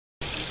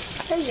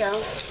Hey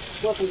y'all,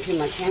 welcome to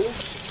my channel.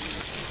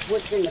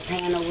 What's in the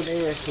pan over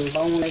there is some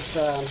boneless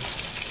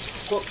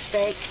pork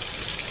steak.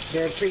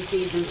 They're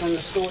pre-seasoned from the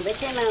store. They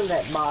came out of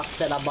that box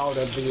that I bought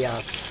of the,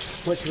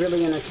 what's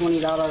really in a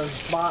 $20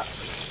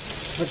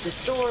 box. But the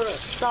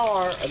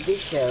star of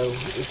this show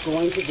is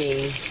going to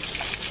be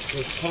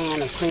this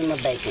can of cream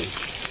of bacon.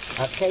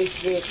 I've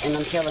tasted it and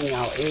I'm telling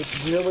y'all, it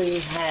really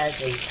has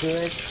a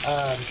good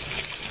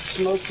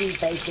smoky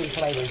bacon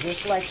flavor.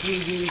 Just like you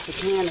used a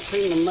can of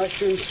cream of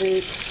mushroom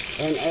soup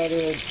and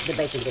added the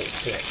bacon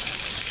bits to it.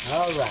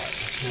 Alright,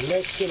 now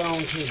let's get on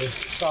to the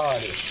star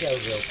of this show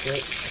real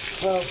quick.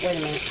 Well, wait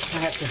a minute, I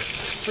have to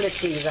flip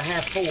these. I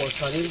have 4,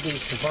 so I need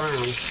these to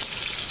brown.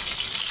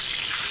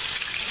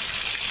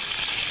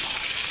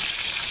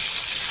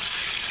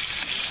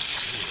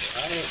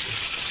 Alright,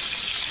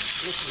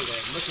 looking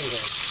good, looking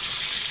good.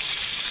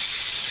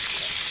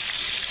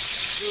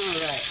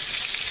 Alright,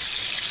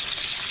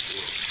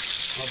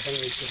 I'll bring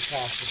these to the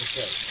top of the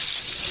show.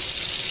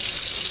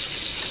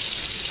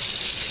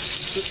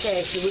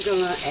 Okay, so we're going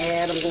to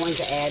add, I'm going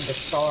to add the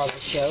star of the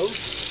show.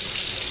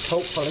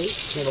 Hopefully,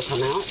 it'll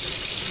come out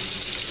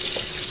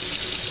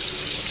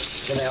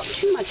without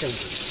too much of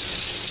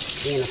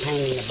being a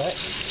pain in the butt.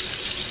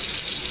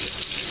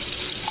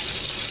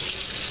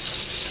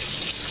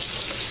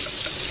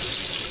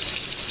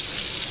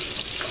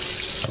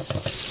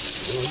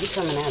 Well, you're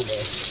coming out of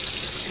this.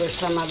 First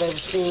time I've ever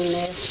seen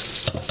this.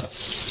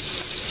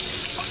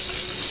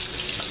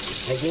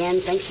 Again,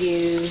 thank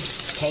you,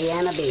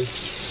 K&B,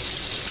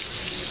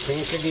 for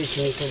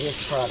introducing me to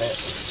this product.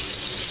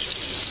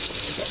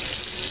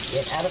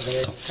 Get out of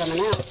there, it's coming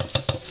out.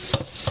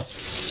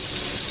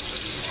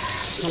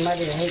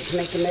 Somebody that hates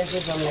making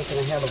messes, I'm making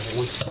a hell of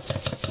one.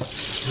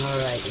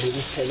 Alright, now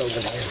you sit over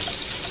there.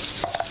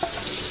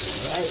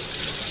 Alright.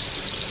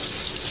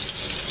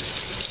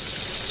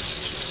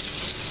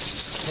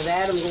 To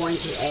that I'm going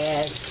to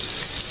add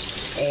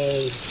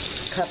a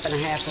 1.5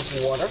 cups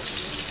of water.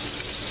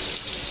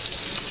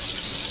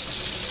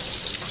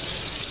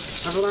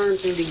 I've learned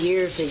through the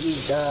years that you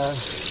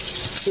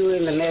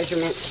doing the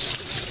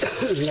measurements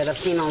that I've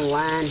seen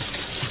online,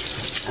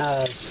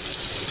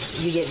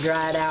 you get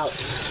dried out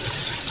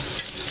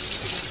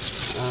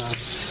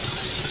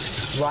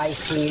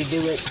rice when you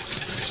do it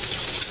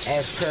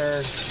as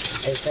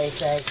they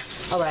say.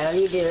 Alright, I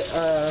need to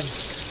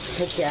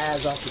take your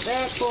eyes off the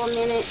back for a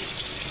minute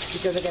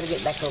because I gotta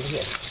get back over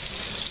here.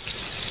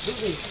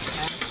 These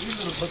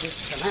little boogers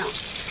come out.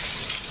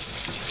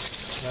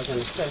 We're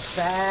gonna set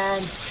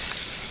aside.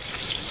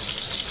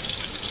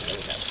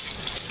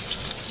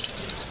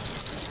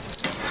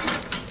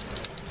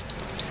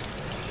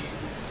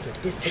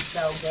 This big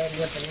dog daddy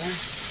up in there.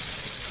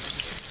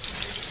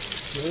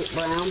 Get it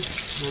brown.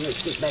 Now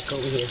let's get back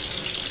over here.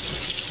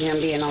 Yeah,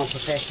 I'm being all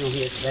professional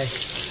here today.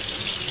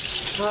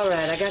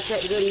 Alright, I got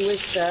that good and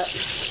whisked up.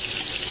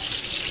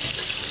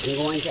 I'm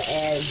going to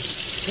add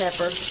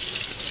pepper.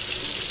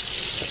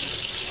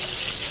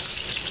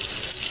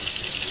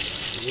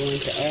 I'm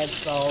going to add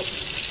salt.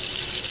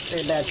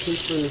 Say about a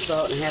teaspoon of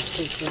salt and 1/2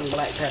 teaspoon of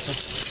black pepper.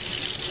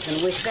 I'm going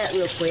to whisk that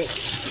real quick.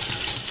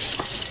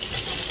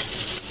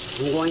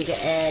 I'm going to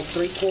add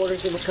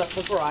 3/4 cup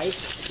of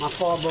rice, my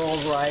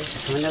parboiled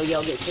rice. I know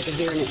y'all get sick of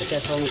hearing it, but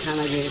that's the only kind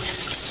I use.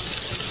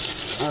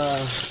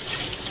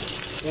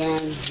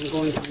 Then I'm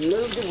going to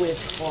remove the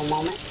whisk for a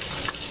moment.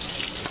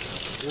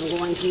 I'm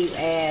going to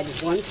add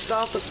 1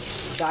 stalk of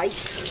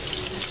diced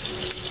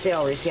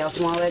celery. See how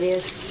small that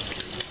is?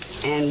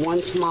 And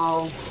 1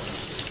 small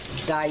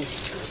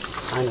diced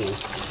onion.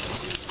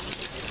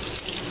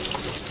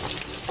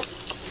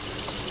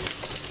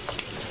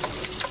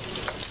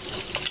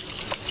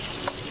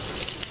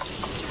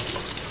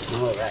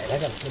 Alright, I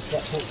gotta put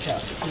that pork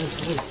chop.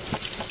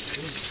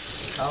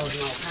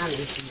 Causing all kinds of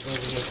issues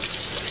over here.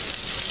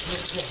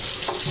 Okay.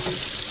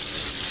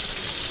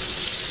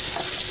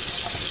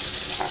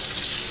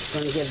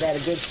 Gonna give that a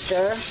good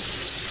stir.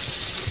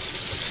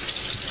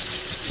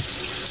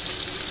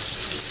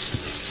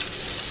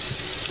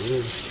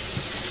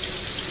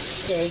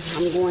 Okay,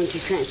 I'm going to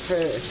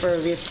transfer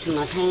this to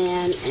my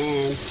pan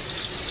and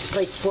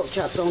place the pork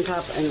chops on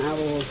top, and I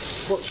will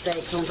pork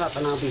steaks on top,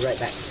 and I'll be right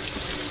back.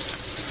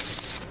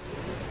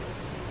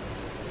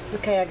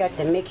 Okay, I got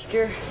the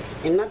mixture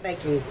in my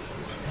baking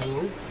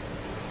pan.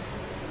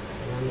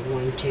 And I'm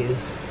going to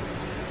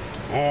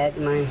add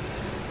my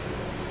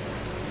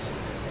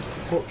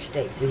pork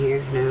steaks in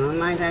here. Now, I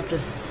might have to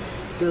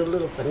do a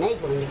little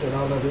finagling to get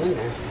all of them in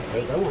there.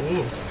 They going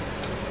in. I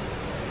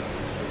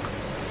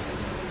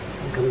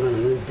think I'm going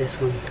to move this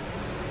one.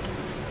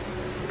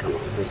 Come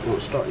on, this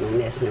won't start no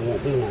mess and there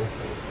won't be no.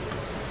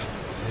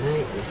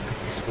 Alright, let's put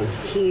this one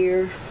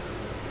here.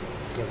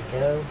 There we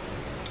go.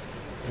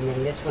 And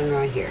then this one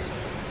right here.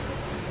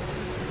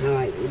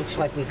 Alright, looks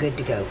like we're good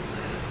to go.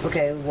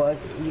 Okay, well,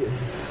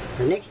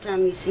 the next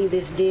time you see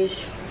this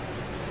dish,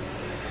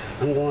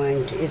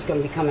 it's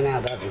going to be coming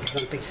out of it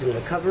because I'm fixing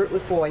to cover it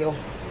with foil.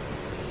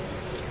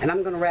 And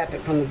I'm going to wrap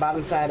it from the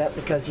bottom side up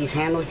because these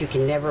handles, you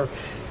can never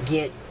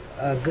get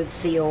a good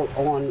seal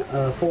on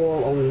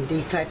foil on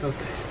these type of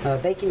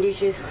baking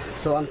dishes,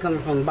 so I'm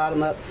coming from the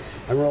bottom up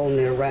and rolling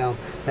it around.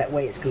 That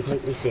way it's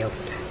completely sealed.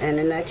 And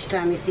the next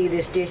time you see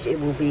this dish, it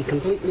will be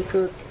completely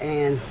cooked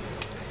and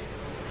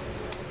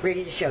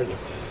ready to show you.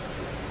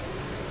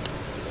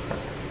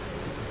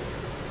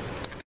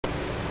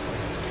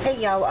 Hey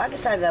y'all, I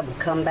decided I would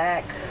come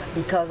back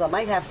because I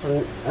might have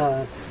some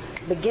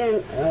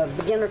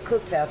beginner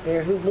cooks out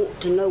there who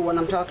want to know what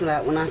I'm talking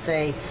about when I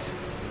say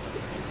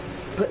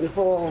putting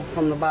foil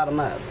from the bottom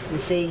up. You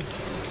see,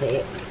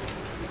 I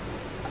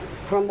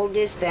crumbled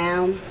this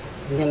down,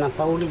 and then I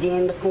folded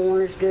in the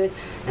corners good,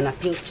 and I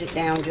pinched it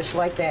down just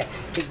like that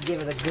to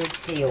give it a good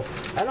seal.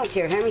 I don't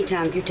care how many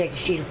times you take a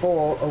sheet of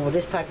foil over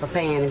this type of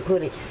pan and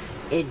put it,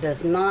 it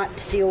does not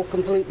seal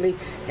completely,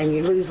 and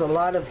you lose a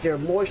lot of your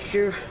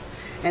moisture,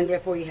 and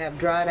therefore you have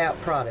dried out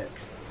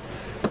products.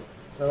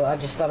 So I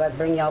just thought I'd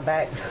bring y'all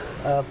back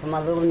for my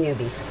little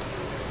newbies,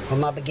 for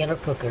my beginner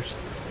cookers.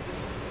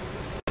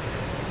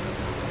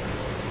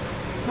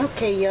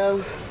 Okay,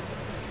 y'all,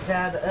 it's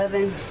out of the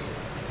oven.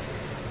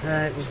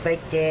 It was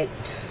baked at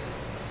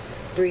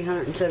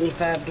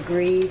 375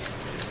 degrees.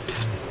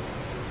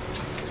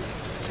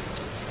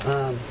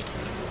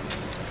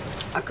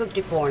 I cooked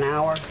it for an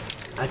hour.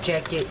 I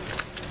checked it.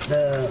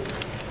 The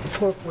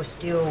pork was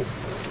still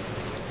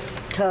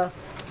tough.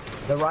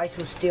 The rice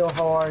was still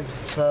hard,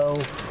 so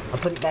I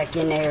put it back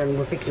in there, and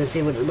we're fixing to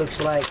see what it looks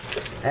like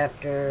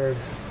after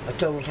a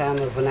total time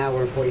of an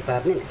hour and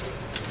 45 minutes.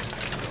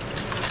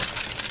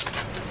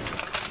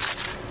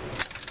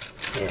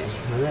 Yeah,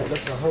 well, that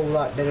looks a whole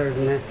lot better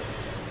than that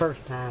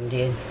first time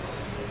did.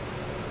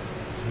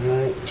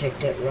 Alright, check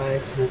that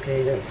rice.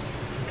 Okay,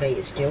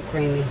 it's still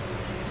creamy.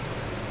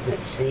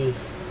 Let's see.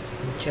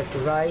 Check the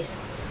rice.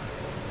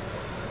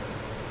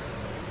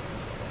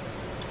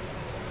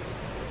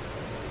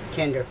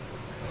 Tender.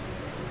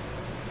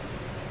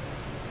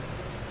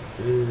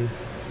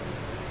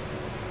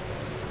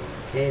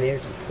 Okay,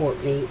 there's the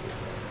pork meat.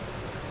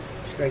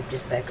 Scrape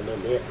this back a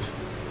little bit.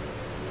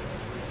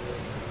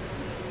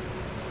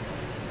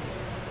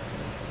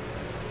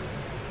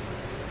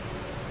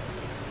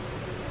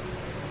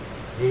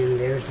 And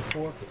there's the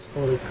pork, it's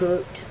fully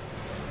cooked.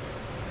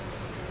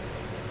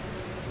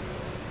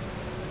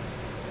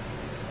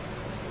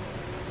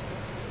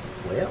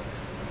 Well,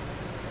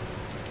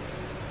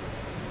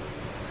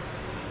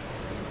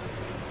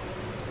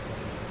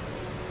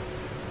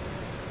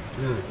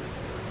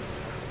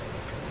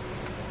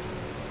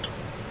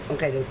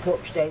 okay, the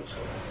pork steaks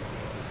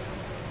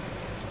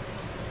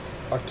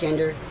are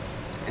tender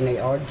and they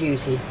are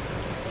juicy.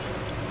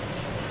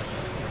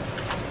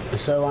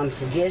 So I'm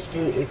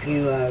suggesting if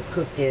you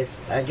cook this,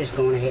 I just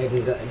go ahead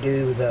and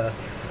do the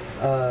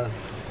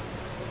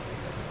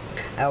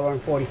hour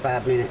and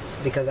 45 minutes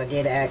because I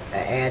did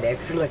add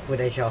extra liquid,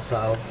 as y'all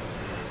saw.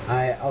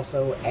 I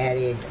also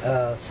added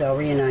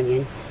celery and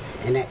onion,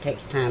 and that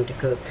takes time to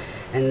cook.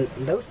 And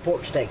those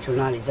pork steaks were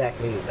not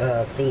exactly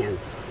thin.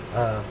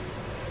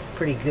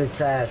 Pretty good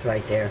size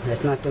right there.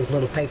 That's not those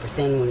little paper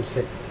thin ones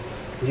that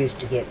used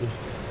to get me.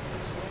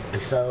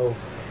 So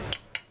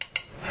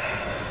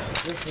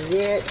this is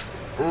it.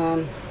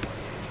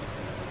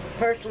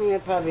 Personally,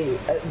 I'd probably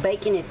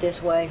baking it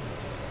this way.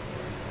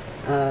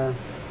 I'm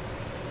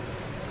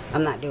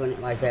not doing it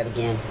like that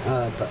again.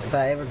 If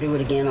I ever do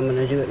it again, I'm going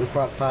to do it in a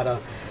crock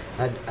pot.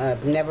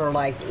 I've never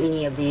liked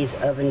any of these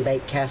oven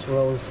baked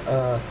casseroles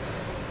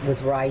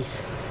with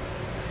rice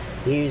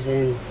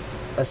using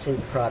a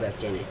soup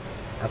product in it.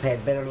 I've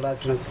had better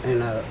luck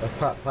in a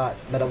crock pot,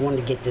 but I wanted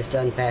to get this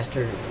done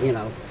faster, you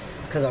know,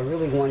 because I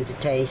really wanted to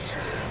taste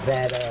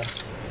that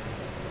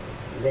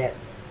that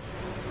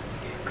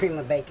cream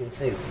of bacon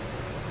soup.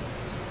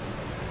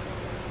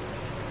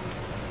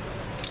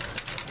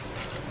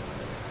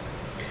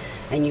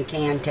 And you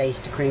can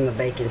taste the cream of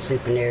bacon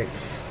soup in there. It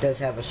does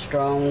have a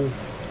strong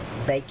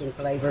bacon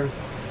flavor,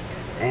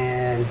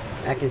 and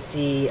I can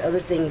see other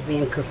things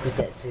being cooked with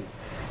that soup.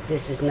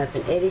 This is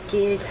Nothing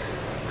Edited.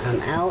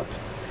 I'm out.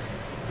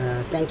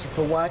 Thank you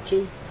for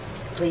watching.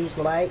 Please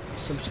like,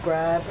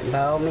 subscribe, and by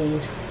all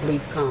means,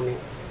 leave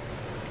comments.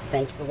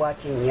 Thank you for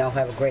watching, and y'all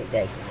have a great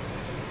day.